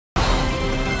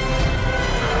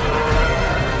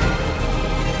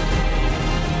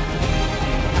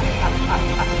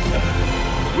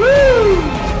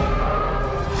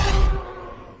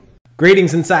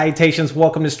Greetings and salutations.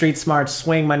 Welcome to Street Smart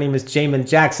Swing. My name is Jamin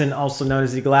Jackson, also known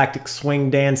as the Galactic Swing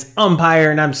Dance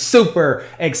Umpire, and I'm super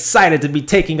excited to be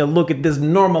taking a look at this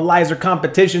Normalizer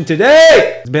competition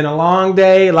today. It's been a long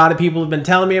day. A lot of people have been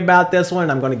telling me about this one,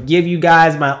 and I'm going to give you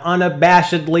guys my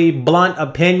unabashedly blunt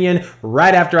opinion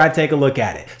right after I take a look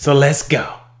at it. So let's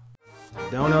go.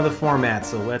 Don't know the format,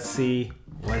 so let's see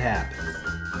what happens.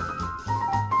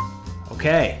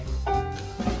 Okay.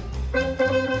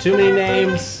 Too many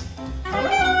names.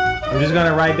 I'm just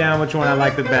gonna write down which one I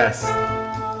like the best.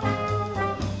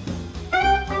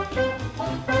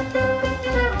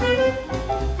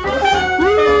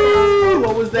 Woo!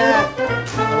 What was that?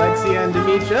 Alexia and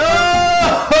Dimitri.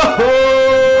 Oh!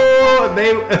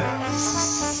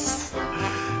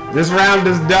 This round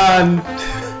is done.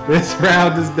 This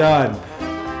round is done.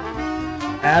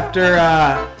 After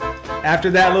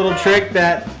that little trick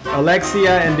that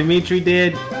Alexia and Dimitri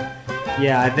did,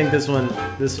 yeah, I think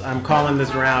I'm calling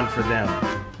this round for them.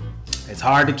 It's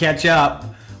hard to catch up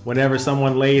whenever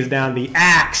someone lays down the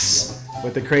axe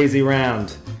with the crazy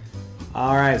round.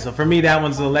 All right, so for me, that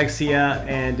one's Alexia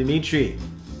and Dimitri.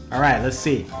 All right, let's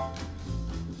see.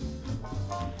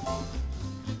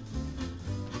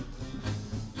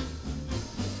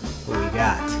 What we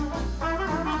got?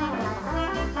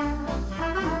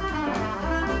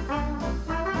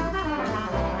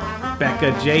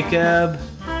 Becca Jacob,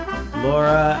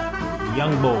 Laura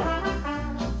Youngboy.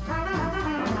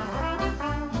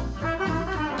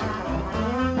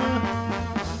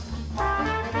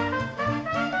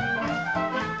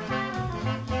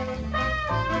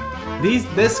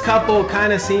 This couple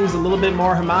kind of seems a little bit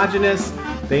more homogenous.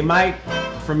 They might,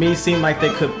 for me, seem like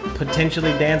they could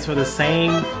potentially dance for the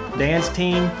same dance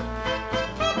team.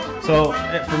 So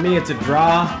for me, it's a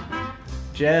draw.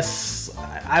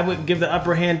 I would give the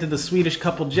upper hand to the Swedish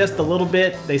couple just a little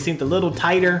bit. They seemed a little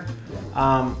tighter,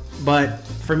 but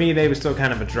for me, they were still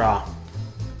kind of a draw.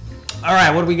 All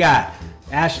right, what do we got?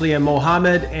 Ashley and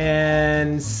Mohammed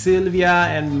and Sylvia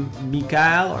and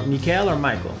Mikael or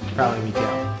Michael? Probably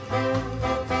Mikael.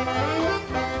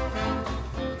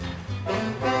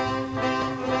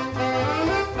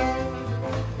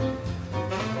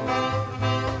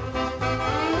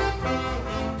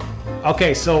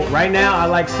 Okay, so right now I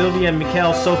like Sylvia and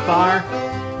Mikael so far.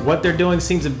 What they're doing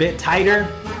seems a bit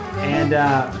tighter, and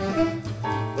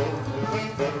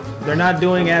they're not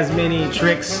doing as many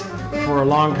tricks for a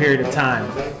long period of time.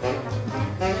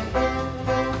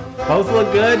 Both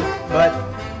look good, but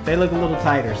they look a little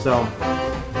tighter, so.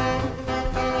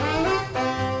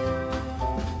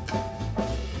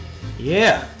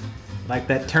 Yeah, like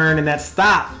that turn and that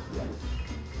stop.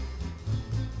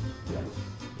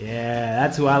 Yeah,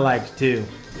 that's who I liked too.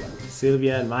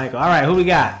 Sylvia and Michael. All right, who we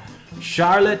got?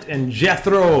 Charlotte and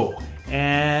Jethro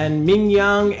and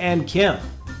Minyoung and Kim.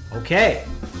 Okay,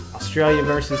 Australia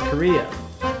versus Korea.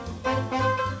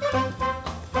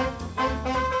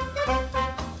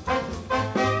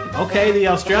 Okay, the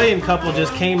Australian couple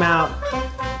just came out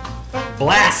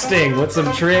blasting with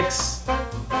some tricks.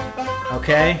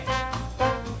 Okay.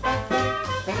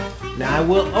 Now I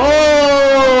will.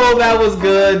 Oh, that was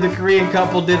good. The Korean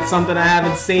couple did something I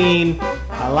haven't seen.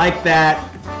 I like that.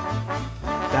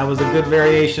 That was a good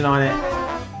variation on it.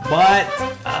 But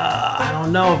I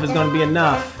don't know if it's going to be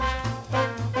enough.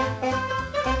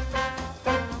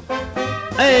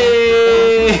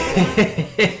 Hey!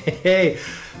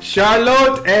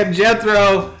 Charlotte and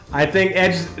Jethro, I think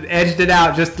edged it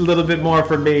out just a little bit more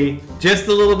for me. Just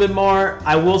a little bit more.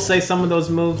 I will say some of those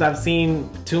moves I've seen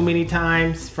too many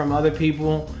times from other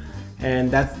people,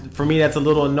 and for me that's a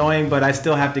little annoying, but I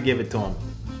still have to give it to them.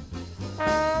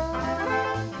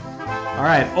 All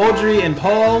right, Audrey and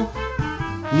Paul,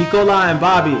 Nicola and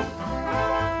Bobby.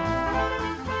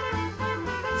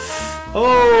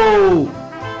 Oh!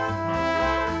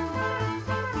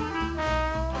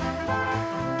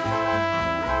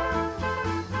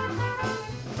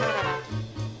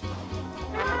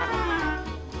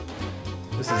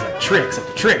 This is like tricks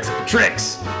after tricks after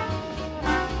tricks.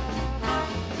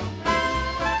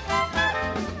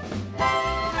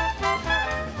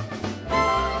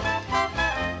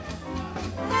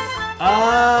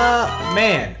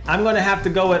 Man, I'm gonna have to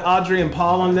go with Audrey and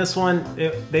Paul on this one.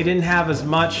 They didn't have as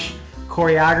much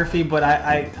choreography, but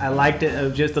I liked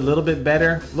it just a little bit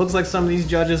better. Looks like some of these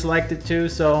judges liked it too,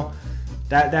 so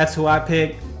that's who I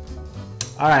picked.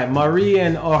 All right, Marie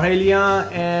and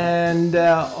Aurélien and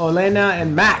Olena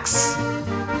and Max.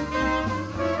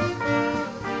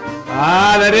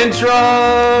 Ah, that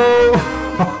intro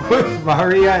with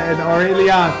Maria and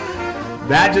Aurélien.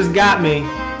 That just got me.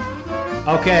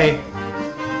 Okay.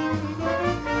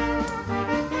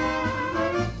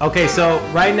 Okay, so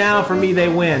right now for me they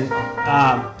win,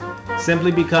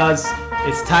 simply because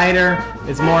it's tighter,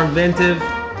 it's more inventive,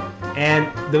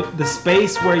 and the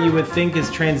space where you would think is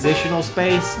transitional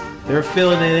space, they're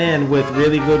filling it in with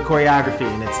really good choreography,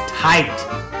 and it's tight.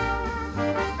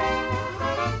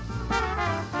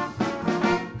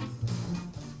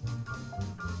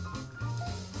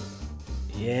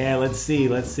 Yeah, let's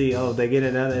see. Oh, they get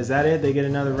another, is that it? They get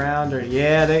another round? Or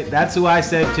yeah, that's who I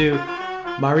said to,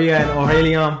 Maria and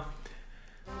Aurelian.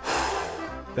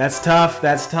 That's tough.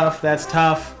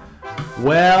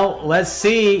 Well, let's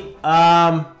see.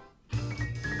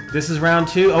 This is round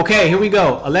 2. Okay, here we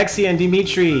go. Alexia and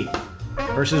Dimitri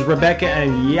versus Rebecca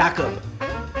and Jakob.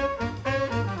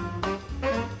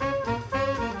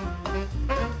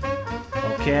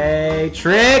 Okay,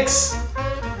 tricks.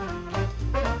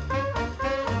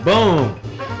 Boom.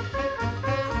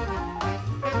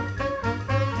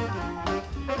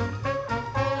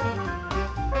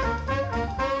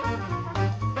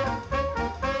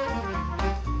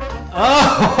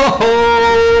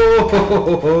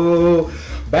 Oh,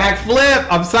 backflip.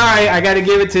 I'm sorry, I got to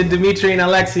give it to Dimitri and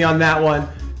Alexi on that one.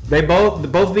 They both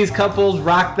of these couples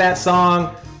rocked that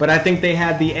song, but I think they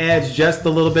had the edge just a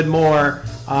little bit more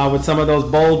with some of those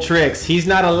bold tricks. He's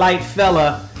not a light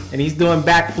fella, and he's doing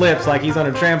backflips like he's on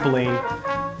a trampoline.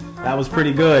 That was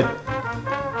pretty good.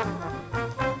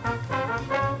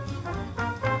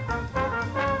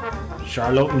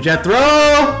 Charlotte and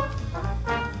Jethro.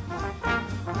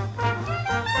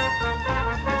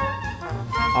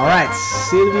 All right,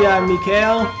 Sylvia and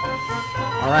Mikael.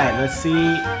 All right, let's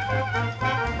see.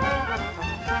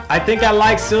 I think I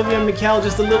like Sylvia and Mikael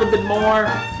just a little bit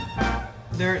more.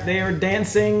 They are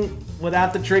dancing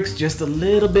without the tricks just a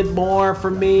little bit more for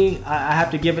me. I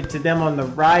have to give it to them on the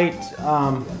right.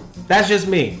 That's just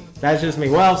me.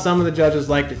 Well, some of the judges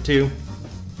liked it too,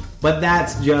 but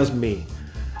that's just me.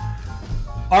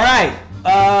 All right,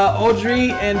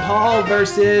 Audrey and Paul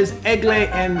versus Egle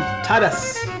and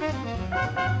Tadas.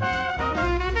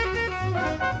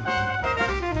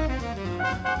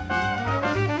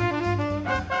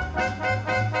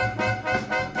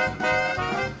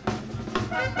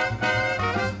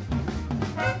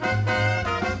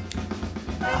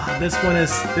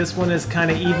 This one is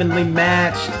kind of evenly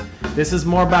matched. This is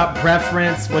more about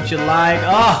preference, what you like.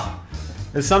 Oh,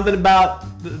 there's something about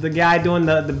the guy doing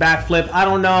the backflip. I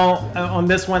don't know. On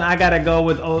this one, I gotta go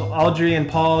with Audrey and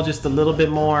Paul just a little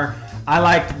bit more. I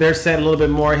liked their set a little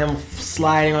bit more. Him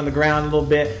sliding on the ground a little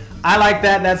bit. I like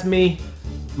that. That's me.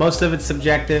 Most of it's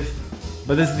subjective,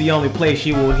 but this is the only place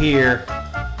you will hear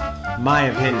my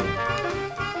opinion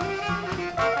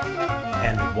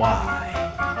and why.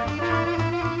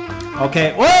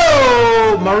 Okay,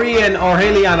 whoa! Maria and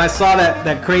Aurelian, I saw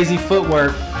that crazy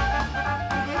footwork.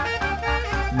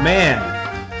 Man,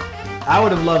 I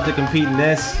would have loved to compete in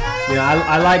this. You know,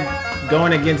 I like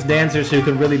going against dancers who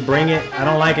can really bring it. I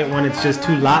don't like it when it's just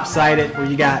too lopsided, where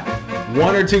you got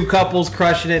one or two couples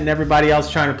crushing it and everybody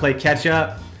else trying to play catch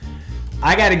up.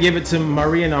 I got to give it to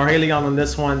Maria and Aurelian on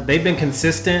this one. They've been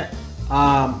consistent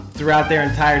throughout their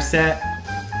entire set.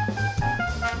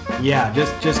 Yeah,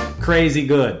 just crazy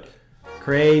good.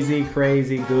 Crazy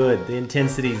good. The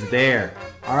intensity's there.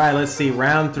 All right, let's see.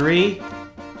 Round 3.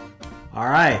 All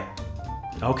right.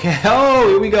 Okay. Oh,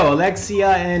 here we go. Alexia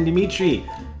and Dimitri.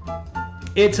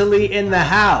 Italy in the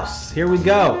house. Here we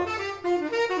go.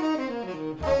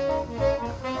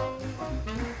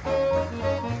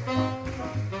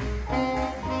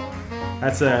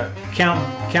 That's a Count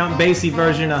Basie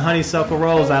version of Honeysuckle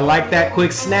Rose. I like that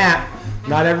quick snap.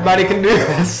 Not everybody can do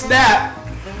that snap.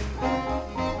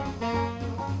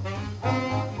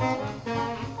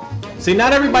 See,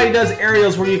 not everybody does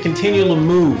aerials where you continually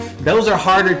move. Those are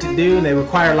harder to do and they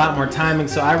require a lot more timing,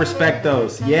 so I respect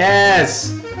those.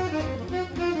 Yes!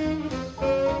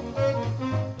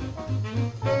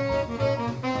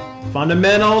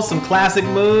 Fundamentals, some classic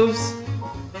moves.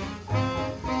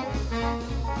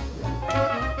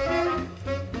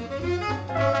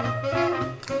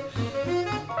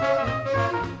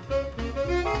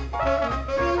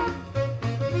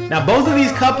 Now, both of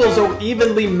these couples are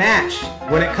evenly matched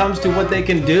when it comes to what they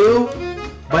can do,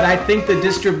 but I think the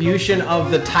distribution of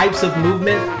the types of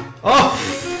movement,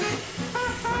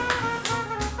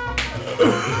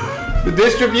 the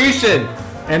distribution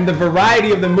and the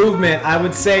variety of the movement, I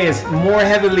would say, is more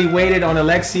heavily weighted on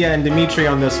Alexia and Dimitri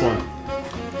on this one.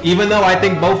 Even though I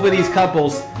think both of these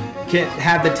couples can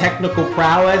have the technical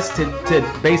prowess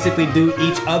to basically do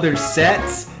each other's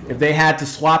sets if they had to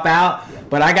swap out.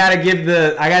 But I gotta give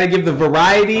the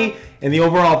variety and the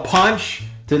overall punch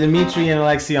to Dimitri and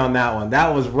Alexia on that one.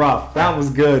 That was rough. That was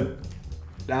good.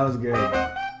 That was good.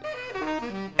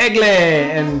 Egle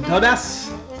and todas.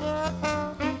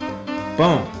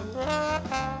 Boom.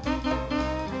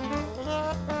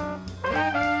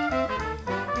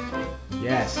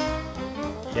 Yes.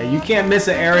 Yeah, you can't miss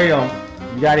an aerial.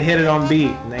 You gotta hit it on beat,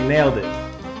 and they nailed it.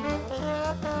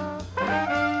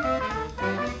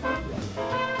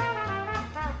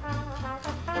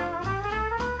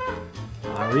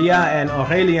 Maria and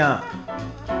Aurelian.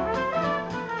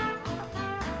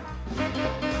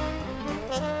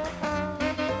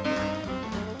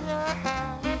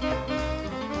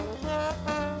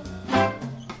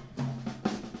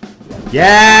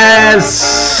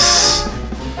 Yes!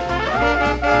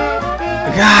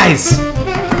 Guys!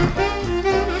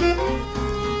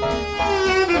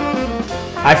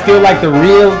 I feel like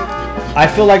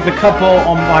the couple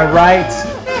on my right,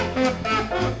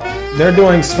 they're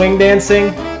doing swing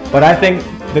dancing, but I think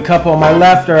the couple on my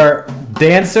left are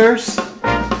dancers,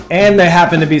 and they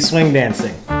happen to be swing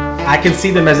dancing. I can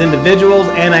see them as individuals,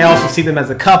 and I also see them as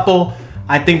a couple.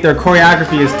 I think their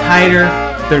choreography is tighter.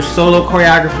 Their solo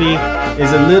choreography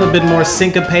is a little bit more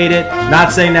syncopated.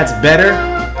 Not saying that's better,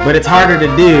 but it's harder to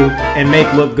do and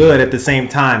make look good at the same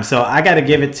time. So I got to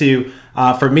give it to,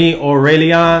 for me,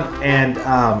 Aurelian and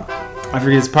I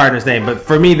forget his partner's name, but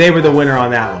for me, they were the winner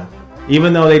on that one.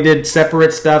 Even though they did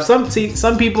separate stuff, some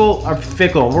people are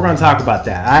fickle. We're going to talk about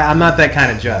that. I'm not that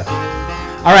kind of judge.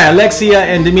 All right, Alexia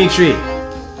and Dimitri.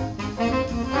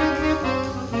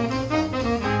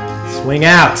 Swing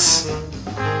outs.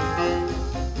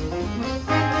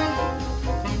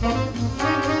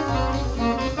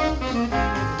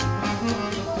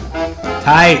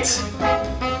 Tight.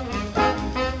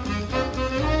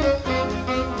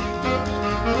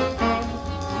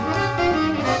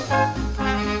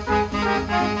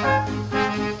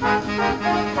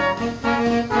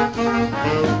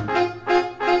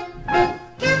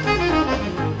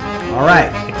 All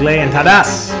right, Icle and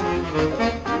Tadas.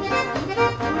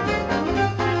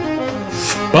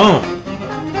 Boom.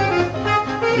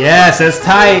 Yes, it's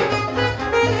tight.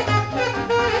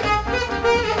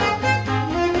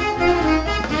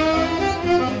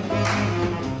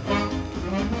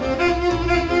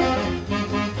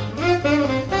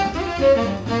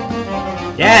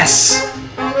 Yes!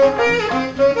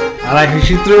 I like how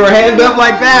she threw her hand up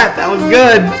like that. That was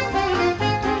good.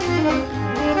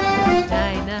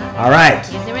 All right.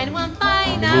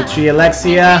 Dimitri,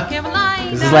 Alexia.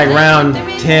 This is like round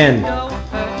 10.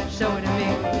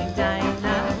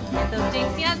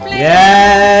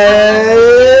 Yes!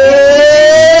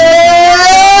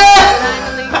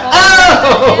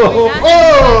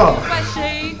 Oh!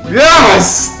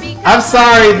 Yes! I'm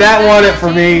sorry, that won it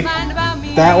for me.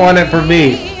 That won it for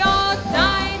me.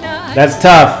 That's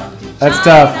tough. That's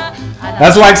tough.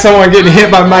 That's like someone getting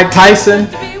hit by Mike Tyson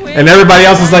and everybody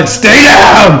else is like, stay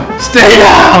down! Stay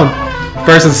down!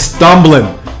 Person's stumbling.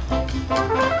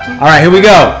 Alright, here we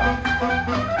go.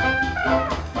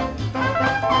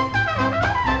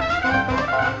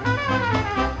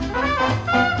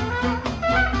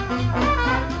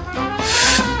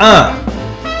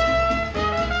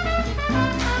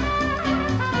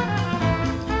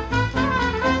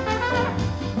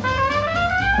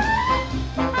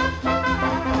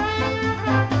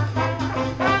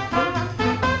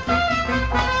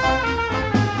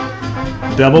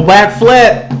 Double back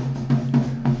flip.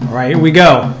 All right, here we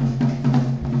go.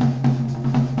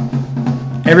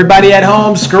 Everybody at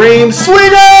home, scream,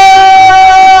 swing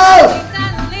out!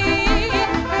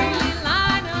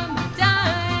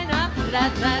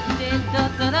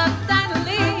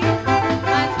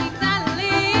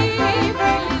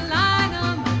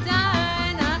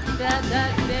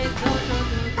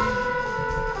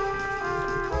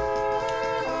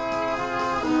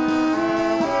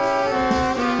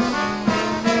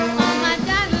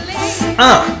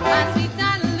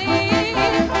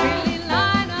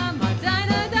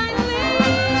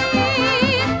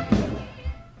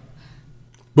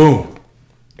 Boom.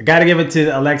 I gotta give it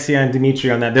to Alexia and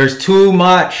Dimitri on that. There's too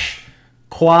much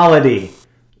quality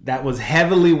that was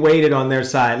heavily weighted on their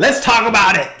side. Let's talk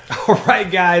about it. All right,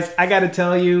 guys, I gotta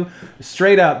tell you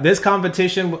straight up, this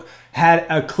competition had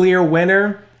a clear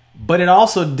winner, but it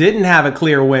also didn't have a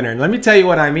clear winner. And let me tell you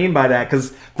what I mean by that,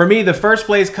 because for me, the first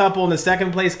place couple and the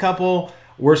second place couple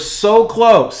were so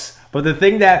close, but the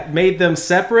thing that made them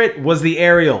separate was the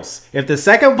aerials. If the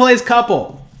second place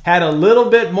couple had a little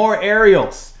bit more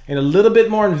aerials and a little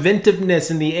bit more inventiveness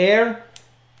in the air,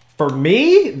 for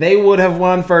me, they would have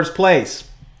won first place.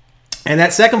 And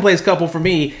that second place couple for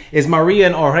me is Maria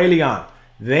and Aurelian.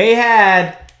 They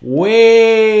had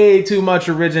way too much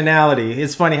originality.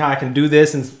 It's funny how I can do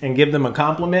this and give them a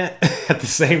compliment at the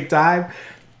same time.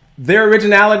 their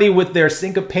originality with their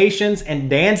syncopations and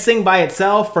dancing by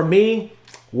itself, for me,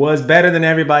 was better than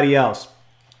everybody else.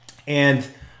 And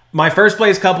my first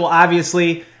place couple,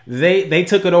 obviously, they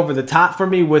took it over the top for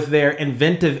me with their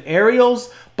inventive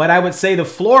aerials, but I would say the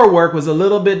floor work was a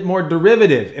little bit more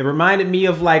derivative. It reminded me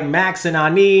of like Max and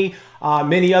Ani,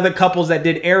 many other couples that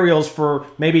did aerials for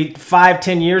maybe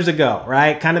 5-10 years ago,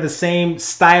 right? Kind of the same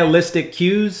stylistic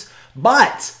cues,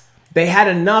 but they had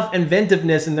enough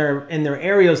inventiveness in their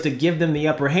aerials to give them the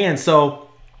upper hand. So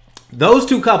those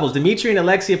two couples, Dimitri and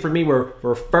Alexia, for me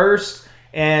were first,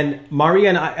 and Maria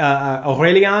and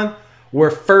Aurelian were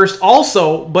first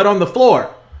also, but on the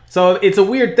floor. So it's a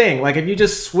weird thing. Like if you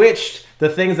just switched the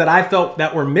things that I felt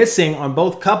that were missing on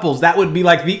both couples, that would be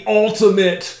like the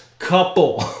ultimate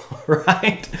couple,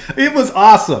 right? It was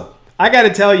awesome. I got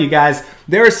to tell you guys,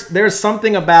 there's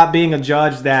something about being a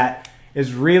judge that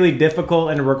is really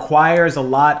difficult and requires a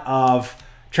lot of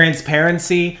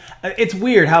transparency. It's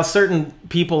weird how certain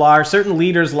people are, certain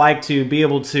leaders like to be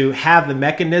able to have the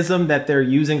mechanism that they're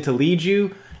using to lead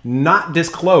you not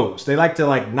disclosed. They like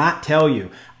to not tell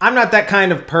you. I'm not that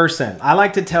kind of person. I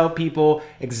like to tell people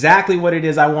exactly what it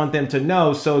is I want them to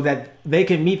know so that they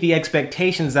can meet the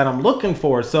expectations that I'm looking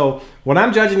for. So when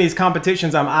I'm judging these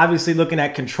competitions, I'm obviously looking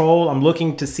at control. I'm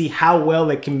looking to see how well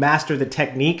they can master the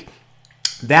technique.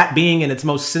 That being in its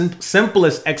most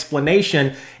simplest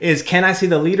explanation is, can I see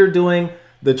the leader doing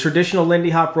the traditional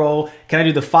Lindy Hop roll? Can I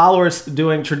do the followers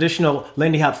doing traditional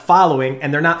Lindy Hop following,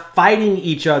 and they're not fighting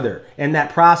each other in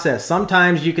that process?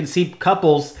 Sometimes you can see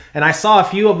couples, and I saw a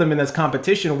few of them in this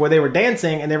competition where they were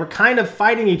dancing and they were kind of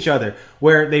fighting each other,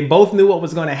 where they both knew what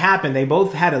was going to happen. They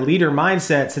both had a leader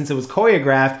mindset since it was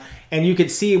choreographed, and you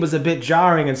could see it was a bit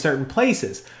jarring in certain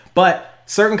places. But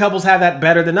certain couples have that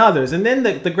better than others. And then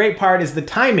the great part is the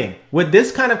timing. With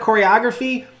this kind of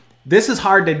choreography, this is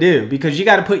hard to do because you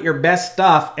got to put your best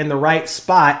stuff in the right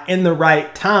spot in the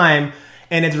right time,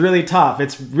 and it's really tough.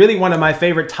 It's really one of my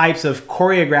favorite types of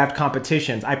choreographed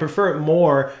competitions. I prefer it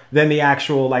more than the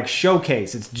actual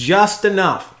showcase. It's just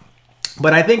enough.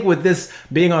 But I think with this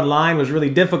being online was really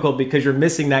difficult because you're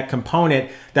missing that component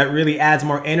that really adds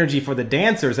more energy for the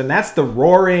dancers, and that's the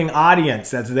roaring audience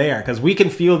that's there, because we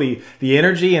can feel the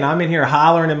energy, and I'm in here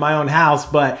hollering in my own house,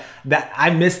 but that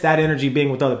I miss that energy being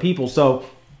with other people. So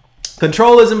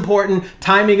control is important,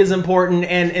 timing is important,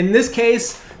 and in this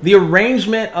case, the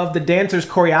arrangement of the dancer's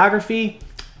choreography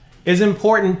is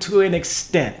important to an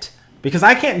extent, because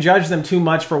I can't judge them too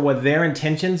much for what their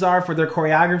intentions are for their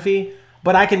choreography,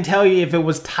 but I can tell you if it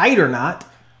was tight or not.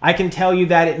 I can tell you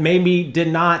that it maybe did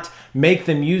not make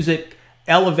the music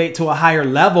elevate to a higher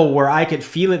level where I could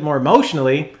feel it more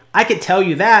emotionally. I could tell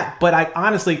you that, but I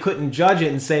honestly couldn't judge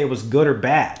it and say it was good or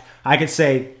bad. I could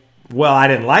say, well, I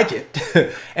didn't like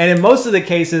it. And in most of the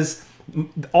cases,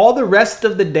 all the rest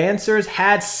of the dancers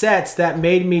had sets that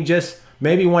made me just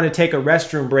maybe want to take a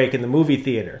restroom break in the movie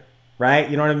theater, right?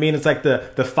 You know what I mean? It's like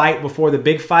the fight before the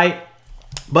big fight.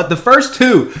 But the first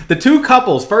two, the two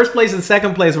couples, first place and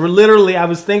second place, were literally, I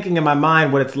was thinking in my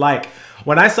mind what it's like.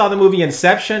 When I saw the movie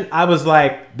Inception, I was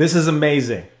like, this is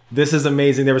amazing. This is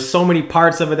amazing. There were so many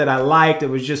parts of it that I liked. It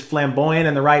was just flamboyant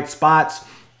in the right spots.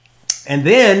 And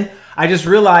then I just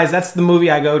realized that's the movie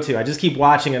I go to. I just keep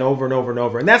watching it over and over and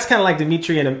over. And that's kind of like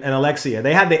Dimitri and Alexia.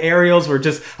 They had the aerials where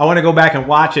just, I want to go back and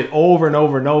watch it over and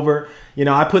over and over. You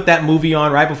know, I put that movie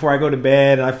on right before I go to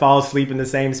bed and I fall asleep in the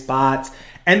same spots.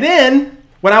 And then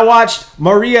when I watched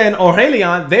Maria and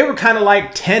Aurelian, they were kind of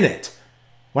like Tenet.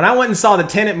 When I went and saw the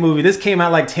Tenet movie, this came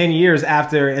out like 10 years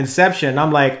after Inception.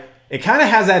 I'm like, it kind of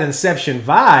has that Inception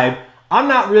vibe. I'm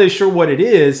not really sure what it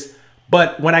is,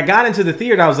 but when I got into the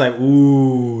theater, I was like,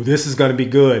 ooh, this is going to be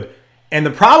good. And the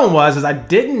problem was I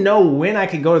didn't know when I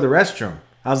could go to the restroom.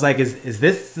 I was like, is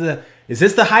this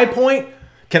the high point?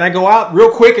 Can I go out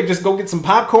real quick and just go get some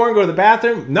popcorn, go to the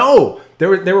bathroom? No, there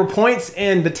were points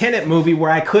in the Tenet movie where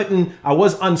I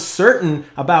was uncertain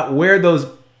about where those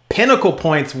pinnacle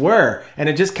points were. And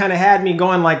it just kind of had me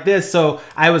going like this. So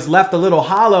I was left a little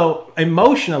hollow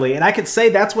emotionally. And I could say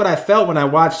that's what I felt when I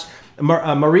watched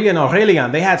Maria and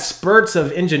Aurelian. They had spurts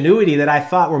of ingenuity that I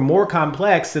thought were more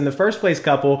complex than the first place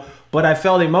couple, but I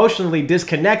felt emotionally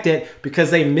disconnected because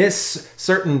they miss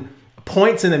certain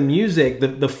points in the music,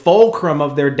 the fulcrum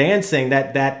of their dancing,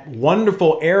 that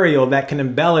wonderful aerial that can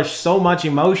embellish so much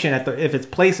emotion if it's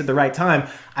placed at the right time.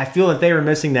 I feel that they were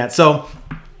missing that. So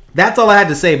that's all I had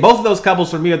to say. Both of those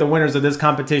couples for me are the winners of this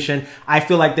competition. I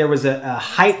feel like there was a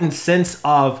heightened sense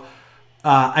of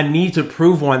a need to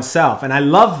prove oneself. And I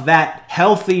love that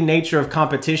healthy nature of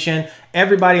competition.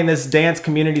 Everybody in this dance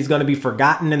community is going to be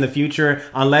forgotten in the future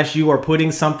unless you are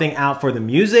putting something out for the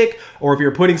music, or if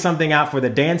you're putting something out for the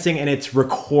dancing and it's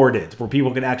recorded where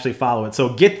people can actually follow it.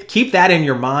 So keep that in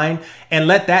your mind and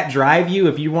let that drive you.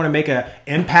 If you want to make an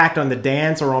impact on the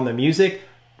dance or on the music,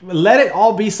 let it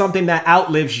all be something that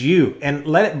outlives you, and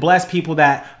let it bless people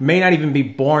that may not even be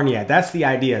born yet. That's the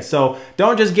idea. So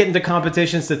don't just get into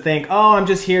competitions to think, oh, I'm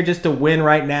just here just to win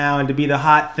right now and to be the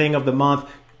hot thing of the month.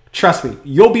 Trust me,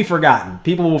 you'll be forgotten.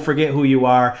 People will forget who you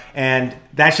are, and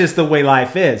that's just the way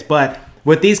life is. But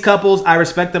with these couples, I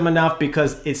respect them enough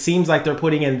because it seems like they're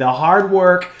putting in the hard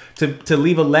work to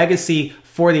leave a legacy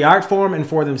for the art form and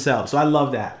for themselves. So I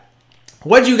love that.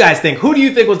 What do you guys think? Who do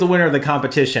you think was the winner of the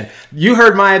competition? You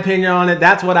heard my opinion on it.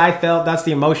 That's what I felt. That's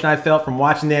the emotion I felt from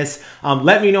watching this.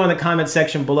 Let me know in the comment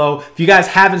section below. If you guys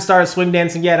haven't started swing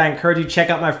dancing yet, I encourage you to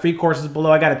check out my free courses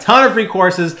below. I got a ton of free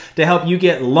courses to help you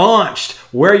get launched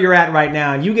where you're at right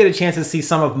now, and you get a chance to see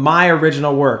some of my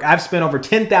original work. I've spent over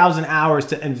 10,000 hours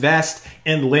to invest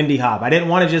in Lindy Hop. I didn't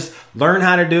want to just learn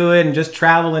how to do it and just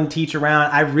travel and teach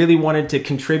around. I really wanted to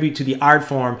contribute to the art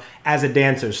form as a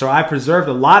dancer. So I preserved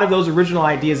a lot of those original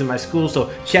ideas in my school,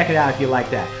 so check it out if you like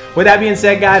that. With that being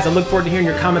said, guys, I look forward to hearing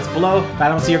your comments below. If I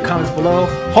don't see your comments below,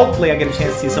 hopefully I get a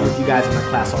chance to see some of you guys in my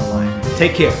class online.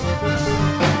 Take care.